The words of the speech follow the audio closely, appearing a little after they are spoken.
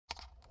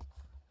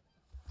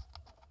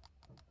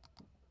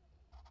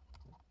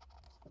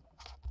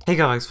Hey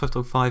guys,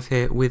 5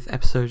 here with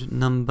episode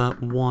number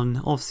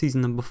 1 of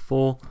season number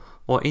 4,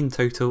 or in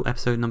total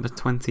episode number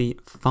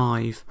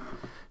 25.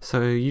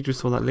 So you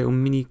just saw that little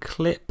mini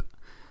clip.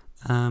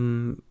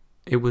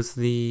 It was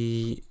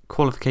the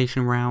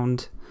qualification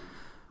round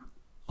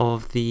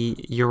of the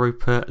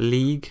Europa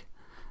League.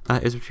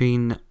 It was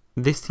between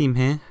this team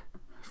here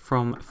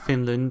from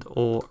Finland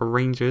or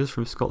Rangers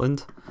from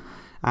Scotland,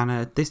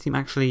 and this team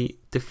actually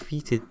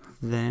defeated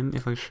them.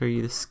 If I show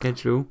you the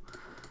schedule,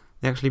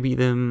 they actually beat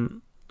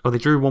them. Oh, they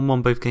drew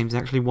 1-1 both games. They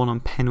actually won on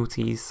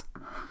penalties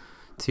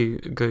to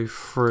go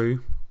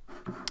through.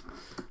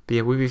 But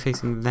yeah, we'll be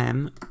facing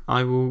them.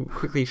 I will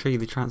quickly show you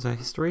the transfer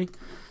history.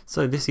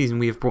 So this season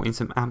we have brought in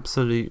some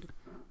absolute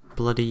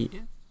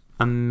bloody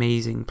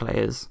amazing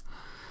players.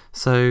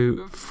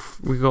 So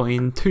we got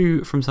in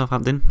 2 from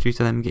Southampton due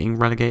to them getting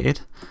relegated.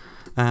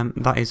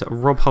 That is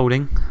Rob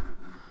Holding.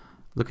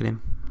 Look at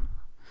him.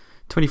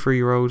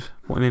 23-year-old.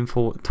 Brought him in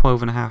for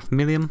 12.5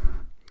 million.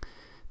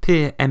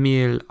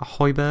 Pierre-Emile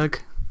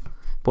Højbjerg.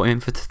 Bought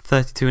him for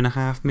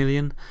 32.5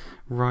 million,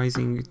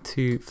 rising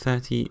to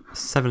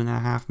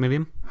 37.5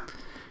 million.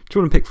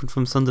 Jordan Pickford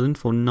from Sunderland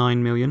for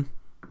 9 million.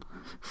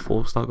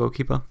 4-star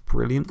goalkeeper,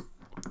 brilliant.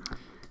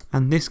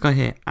 And this guy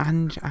here,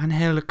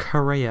 Angel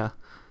Correa,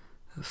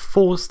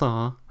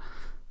 4-star,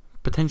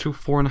 potential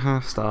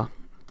 4.5-star.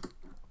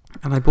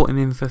 And I bought him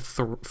in for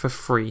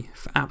free,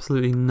 for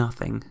absolutely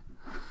nothing.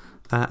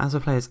 As a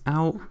player's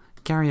out,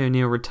 Gary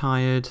O'Neill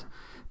retired.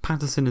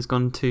 Patterson has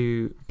gone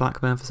to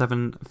Blackburn for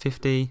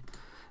 750.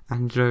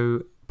 And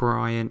Joe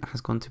Bryan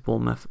has gone to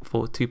Bournemouth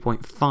for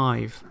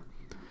 2.5.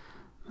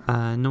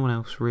 No one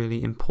else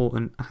really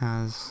important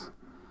has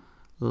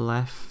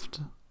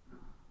left.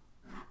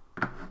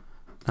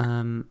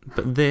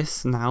 But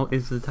this now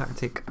is the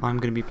tactic I'm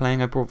going to be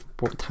playing. I brought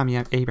Tammy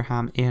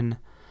Abraham in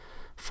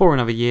for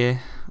another year.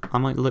 I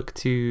might look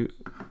to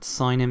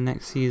sign him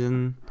next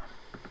season,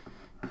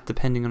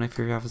 depending on if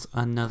he has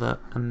another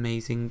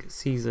amazing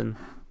season.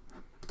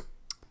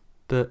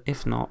 But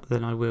if not,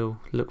 then I will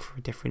look for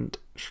a different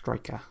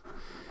striker.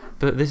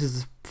 But this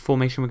is the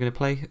formation we're going to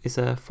play. It's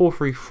a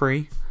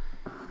 4-3-3.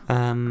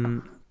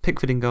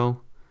 Pickford in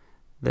goal.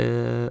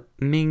 The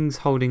Mings,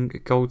 Holding,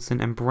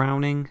 Goldson and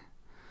Browning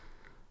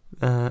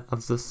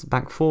of the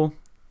back 4.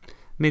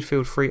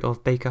 Midfield 3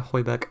 of Baker,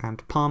 Højbjerg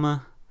and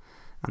Palmer.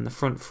 And the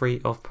front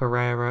 3 of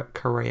Pereira,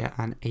 Correa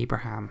and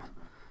Abraham.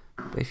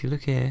 But if you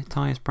look here,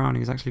 Tyus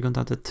Browning has actually gone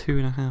down to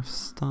 2.5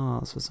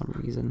 stars for some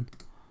reason.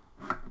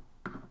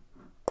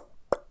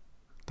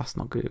 That's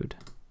not good.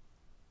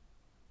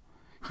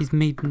 He's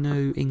made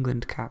no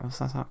England caps.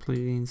 That's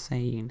absolutely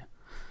insane.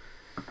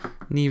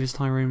 Neither's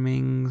Tyrone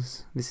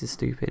Mings. This is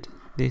stupid.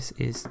 This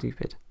is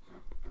stupid.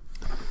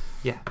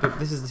 Yeah, but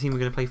this is the team we're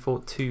going to play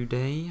for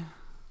today.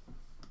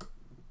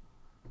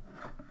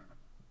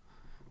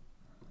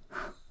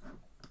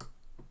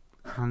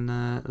 And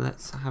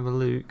let's have a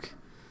look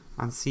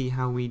and see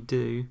how we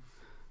do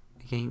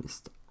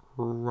against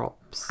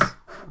Rops.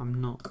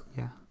 I'm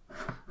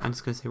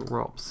just going to say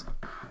Rops.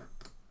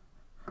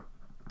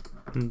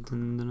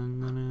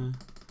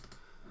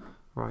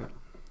 Right.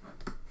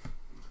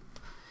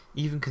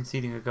 Even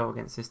conceding a goal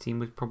against this team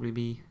would probably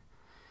be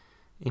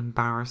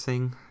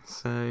embarrassing,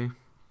 so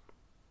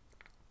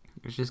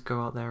let's just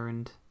go out there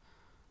and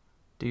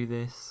do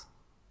this.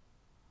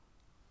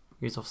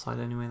 He's offside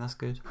anyway, that's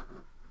good.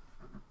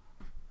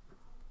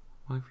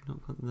 Why have we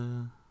not got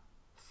the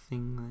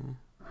thing there?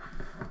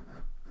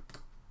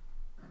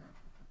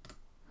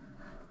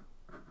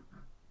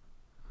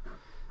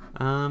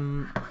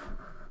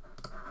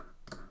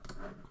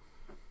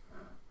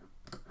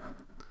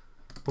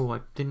 Oh,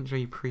 I didn't show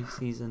you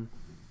pre-season.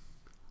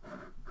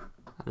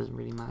 That doesn't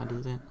really matter,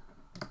 does it?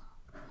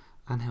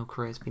 Angel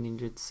Correa's been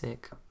injured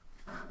sick.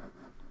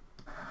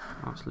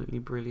 Absolutely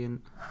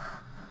brilliant.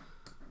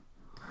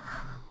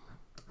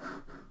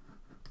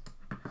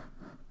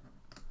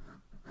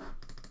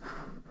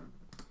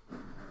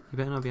 He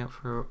better not be out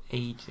for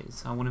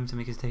ages. I want him to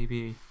make his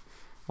debut.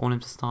 I want him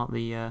to start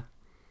the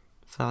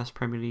first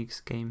Premier League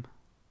game.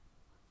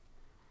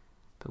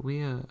 But we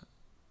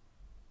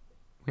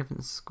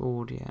haven't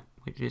scored yet,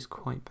 which is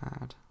quite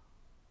bad.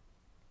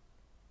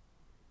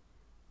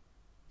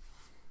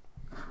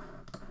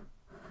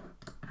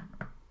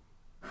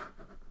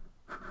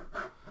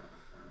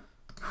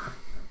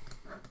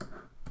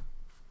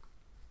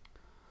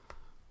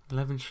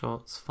 "11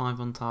 shots, 5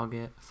 on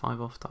target,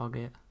 5 off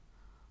target."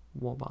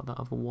 What about that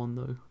other one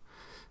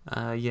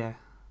though? Yeah,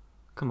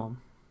 come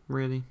on,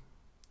 really?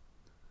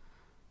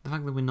 The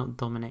fact that we're not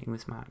dominating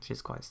this match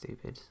is quite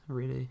stupid,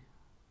 really.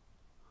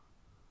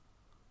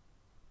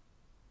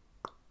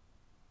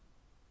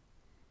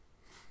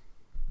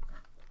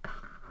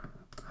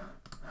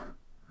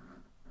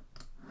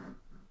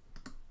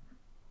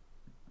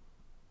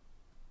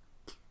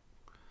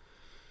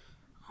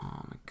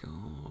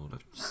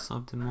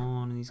 Subbed him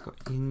on and he's got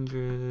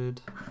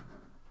injured.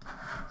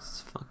 This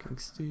is fucking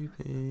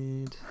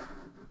stupid.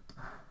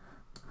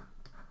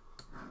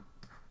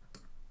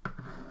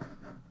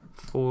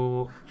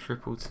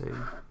 4-2-2.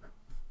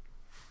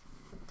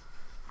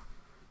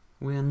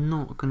 We're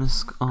not gonna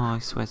oh, I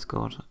swear to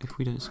God, if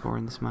we don't score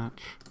in this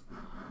match.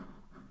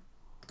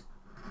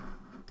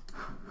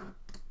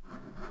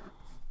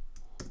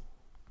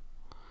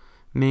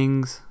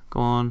 Mings, go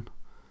on.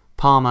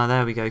 Palmer,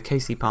 there we go.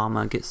 Casey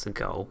Palmer gets the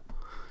goal.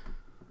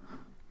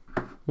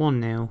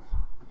 1-0.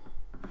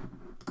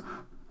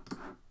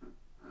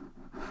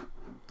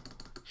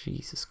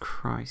 Jesus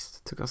Christ.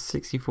 It took us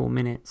 64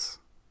 minutes.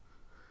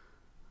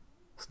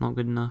 It's not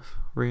good enough,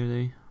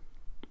 really.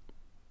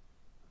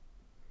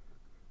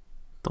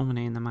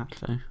 Dominating the match,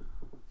 though.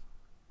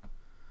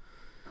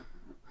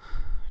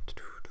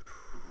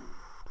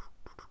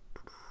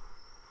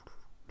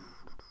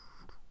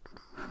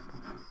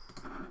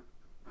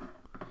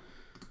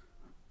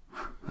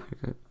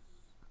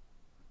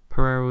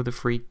 Pereira with a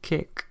free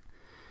kick.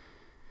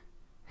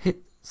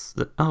 Hits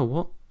the... Oh,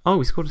 what? Oh,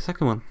 we scored a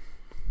second one.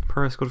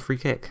 Pereira scored a free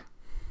kick.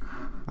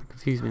 That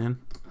confused me then.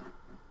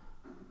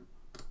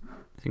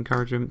 Let's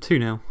encourage him.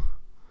 2-0.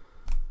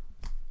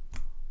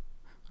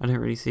 I don't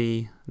really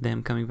see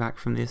them coming back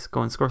from this.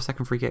 Go on, score a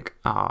second free kick.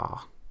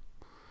 Ah.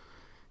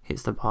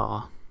 Hits the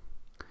bar.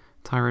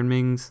 Tyrone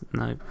Mings.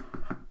 No.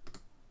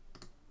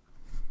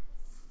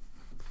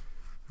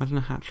 Imagine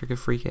a hat-trick of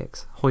free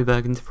kicks.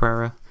 Højbjerg into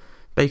Pereira.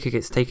 Baker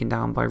gets taken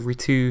down by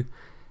Ritu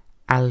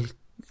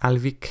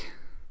Alvik.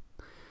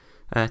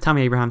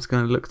 Tammy Abraham's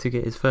going to look to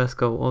get his first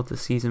goal of the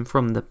season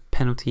from the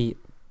penalty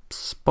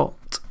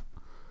spot.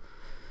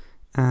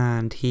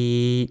 And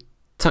he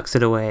tucks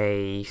it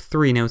away.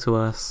 3-0 to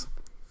us.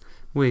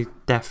 We're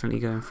definitely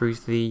going through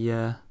to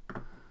the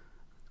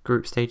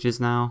group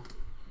stages now.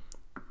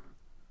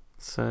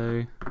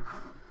 So,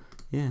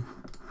 yeah.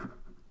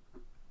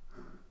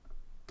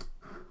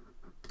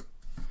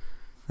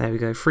 There we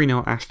go.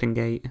 3-0 Ashton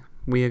Gate.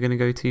 We are going to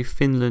go to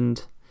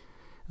Finland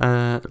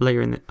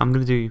later in the... I'm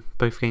going to do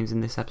both games in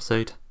this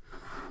episode,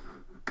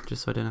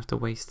 just so I don't have to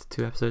waste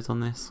 2 episodes on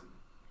this.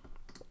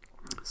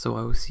 So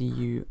I will see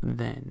you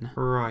then.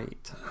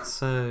 Right,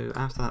 so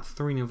after that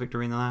 3-0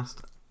 victory in the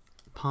last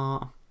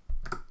part,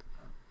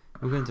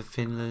 we're going to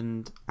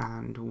Finland,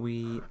 and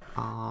we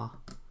are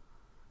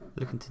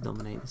looking to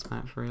dominate this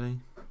match, really.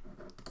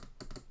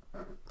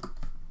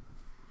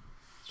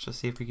 Let's just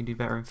see if we can do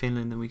better in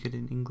Finland than we could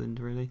in England,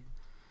 really.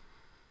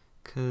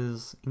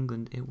 Because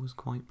England, it was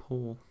quite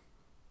poor.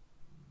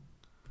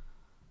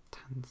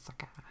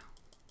 Tansaka.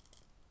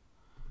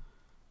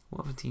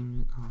 What other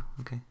team? Oh,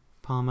 okay.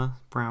 Palmer,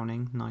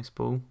 Browning, nice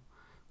ball.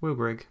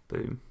 Wilgrig,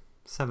 boom.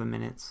 7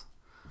 minutes.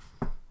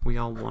 We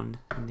are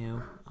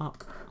 1-0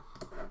 up.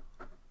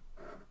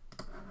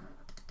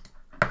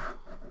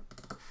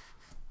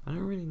 I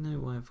don't really know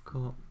why I've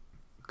got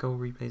goal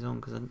replays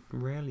on, because I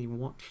rarely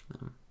watch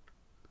them.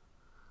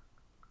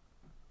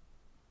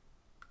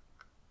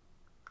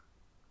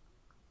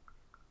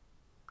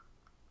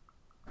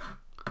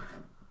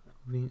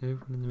 Being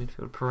over in the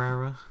midfield.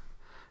 Pereira,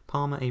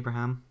 Palmer,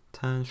 Abraham,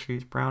 turns,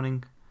 shoots,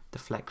 Browning,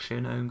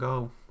 deflection, own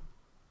goal.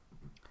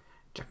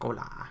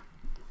 Jacola.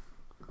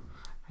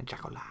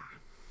 Jacola.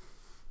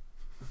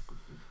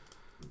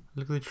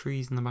 Look at the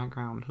trees in the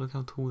background. Look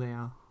how tall they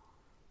are.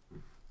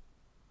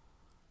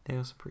 They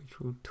are some pretty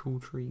tall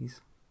trees.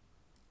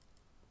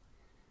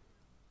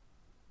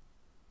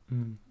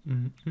 Oh,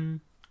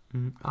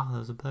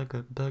 there's a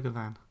burger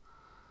van.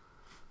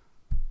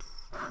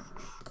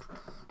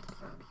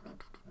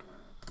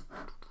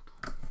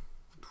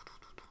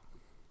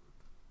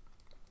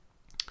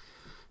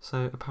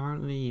 So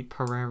apparently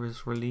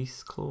Pereira's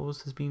release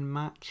clause has been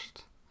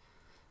matched.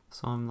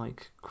 So I'm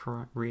like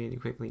really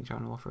quickly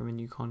trying to offer him a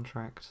new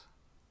contract.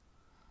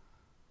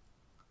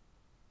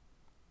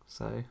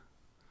 So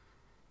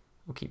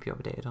I'll keep you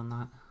updated on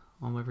that,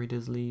 on whether he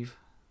does leave,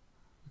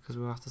 because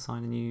we'll have to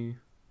sign a new...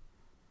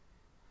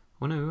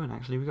 Well, no, we won't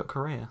actually. We got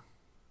Correa.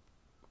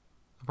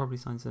 I'll probably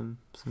sign some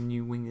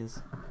new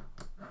wingers,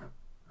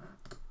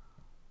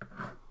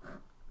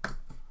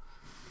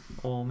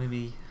 or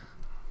maybe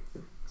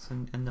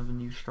another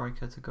new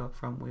striker to go up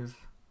front with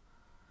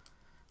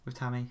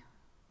Tammy,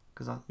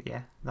 because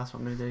yeah, that's what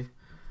I'm gonna do.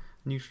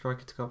 New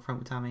striker to go up front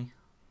with Tammy,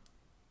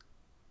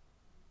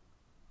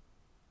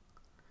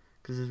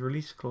 because his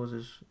release clause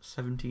is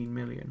 17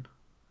 million,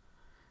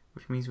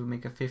 which means we'll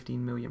make a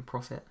 15 million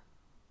profit,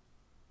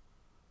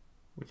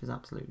 which is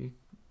absolutely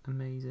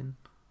amazing.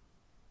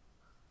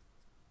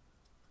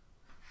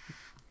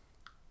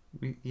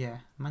 Yeah,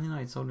 Man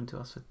United sold him to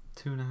us for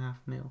 2.5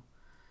 mil,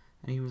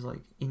 and he was like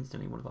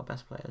instantly one of our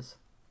best players.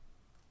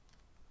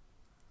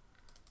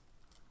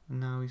 And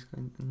now he's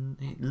going.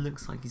 It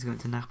looks like he's going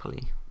to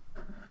Napoli,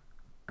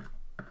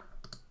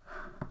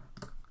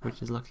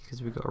 which is lucky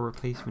because we've got a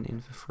replacement in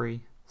for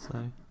free.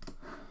 So,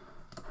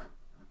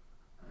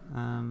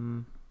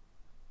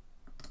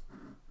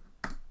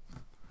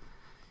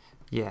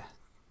 yeah.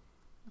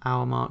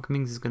 Hour mark.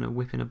 Mings is going to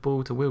whip in a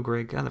ball to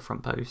Wilgrig at the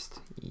front post.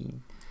 He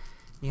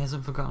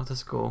hasn't forgotten to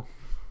score.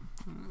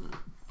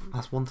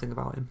 That's one thing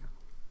about him.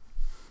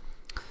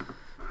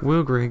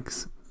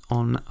 Wilgrig's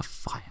on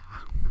fire.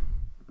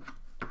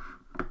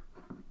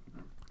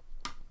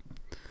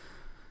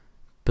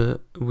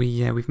 But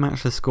we've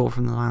matched the score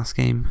from the last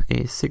game.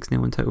 It is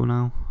 6-0 in total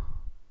now.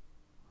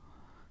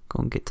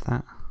 Go and get to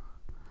that.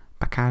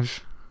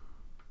 Backage.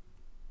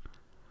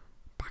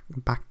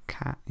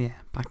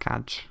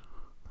 Backage.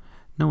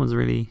 No one's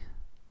really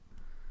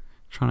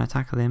trying to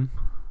tackle him.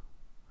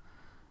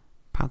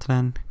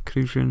 Patalan,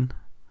 Krujan.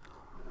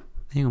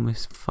 They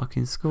almost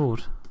fucking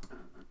scored.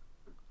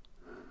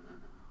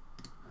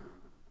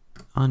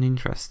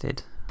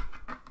 Uninterested.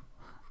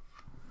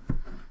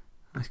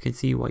 I can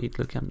see why you'd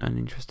look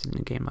uninterested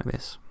in a game like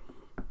this.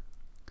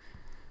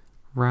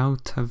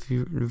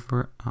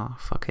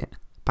 Fuck it.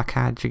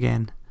 Backage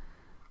again.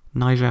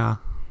 Niger.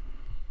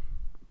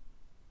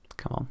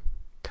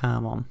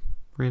 Come on.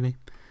 Really?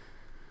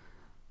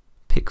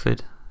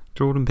 Pickford.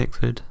 Jordan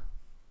Pickford.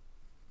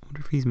 I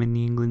wonder if he's made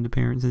any England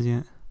appearances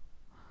yet.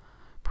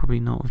 Probably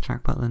not, with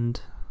Jack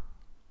Butland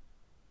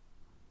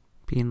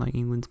being like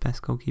England's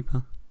best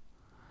goalkeeper.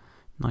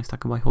 Nice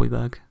tackle by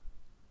Højbjerg.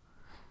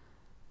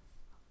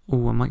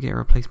 Oh, I might get a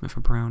replacement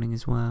for Browning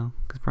as well,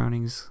 because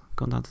Browning's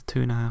gone down to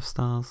 2.5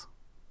 stars.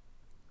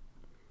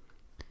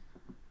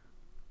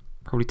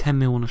 Probably 10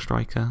 mil on a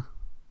striker,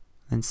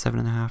 then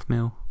 7.5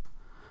 mil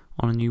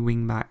on a new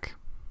wing back.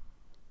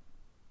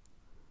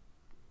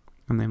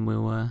 And then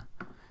we'll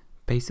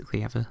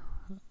basically have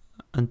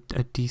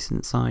a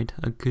decent side,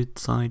 a good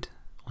side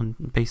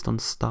based on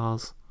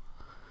stars.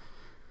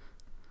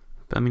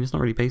 But I mean, it's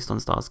not really based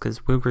on stars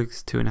because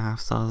Wilbrig's 2.5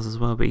 stars as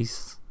well, but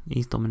he's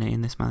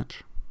dominating this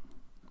match.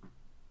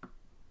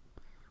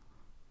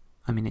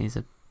 I mean, it is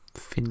a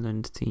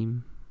Finland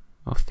team,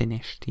 or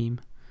Finnish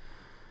team.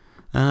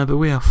 But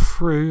we are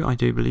through, I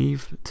do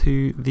believe,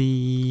 to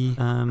the...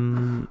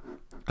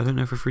 I don't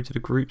know if we're through to the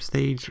group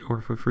stage or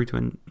if we're through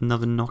to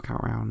another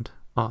knockout round.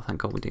 Oh,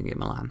 thank God we didn't get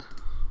Milan.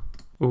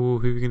 Oh,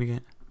 who are we going to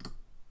get?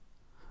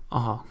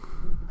 Oh,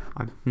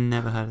 I've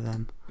never heard of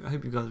them. I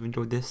hope you guys have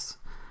enjoyed this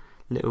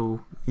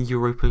little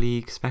Europa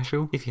League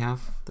special. If you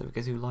have, don't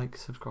forget to like,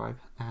 subscribe,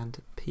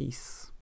 and peace.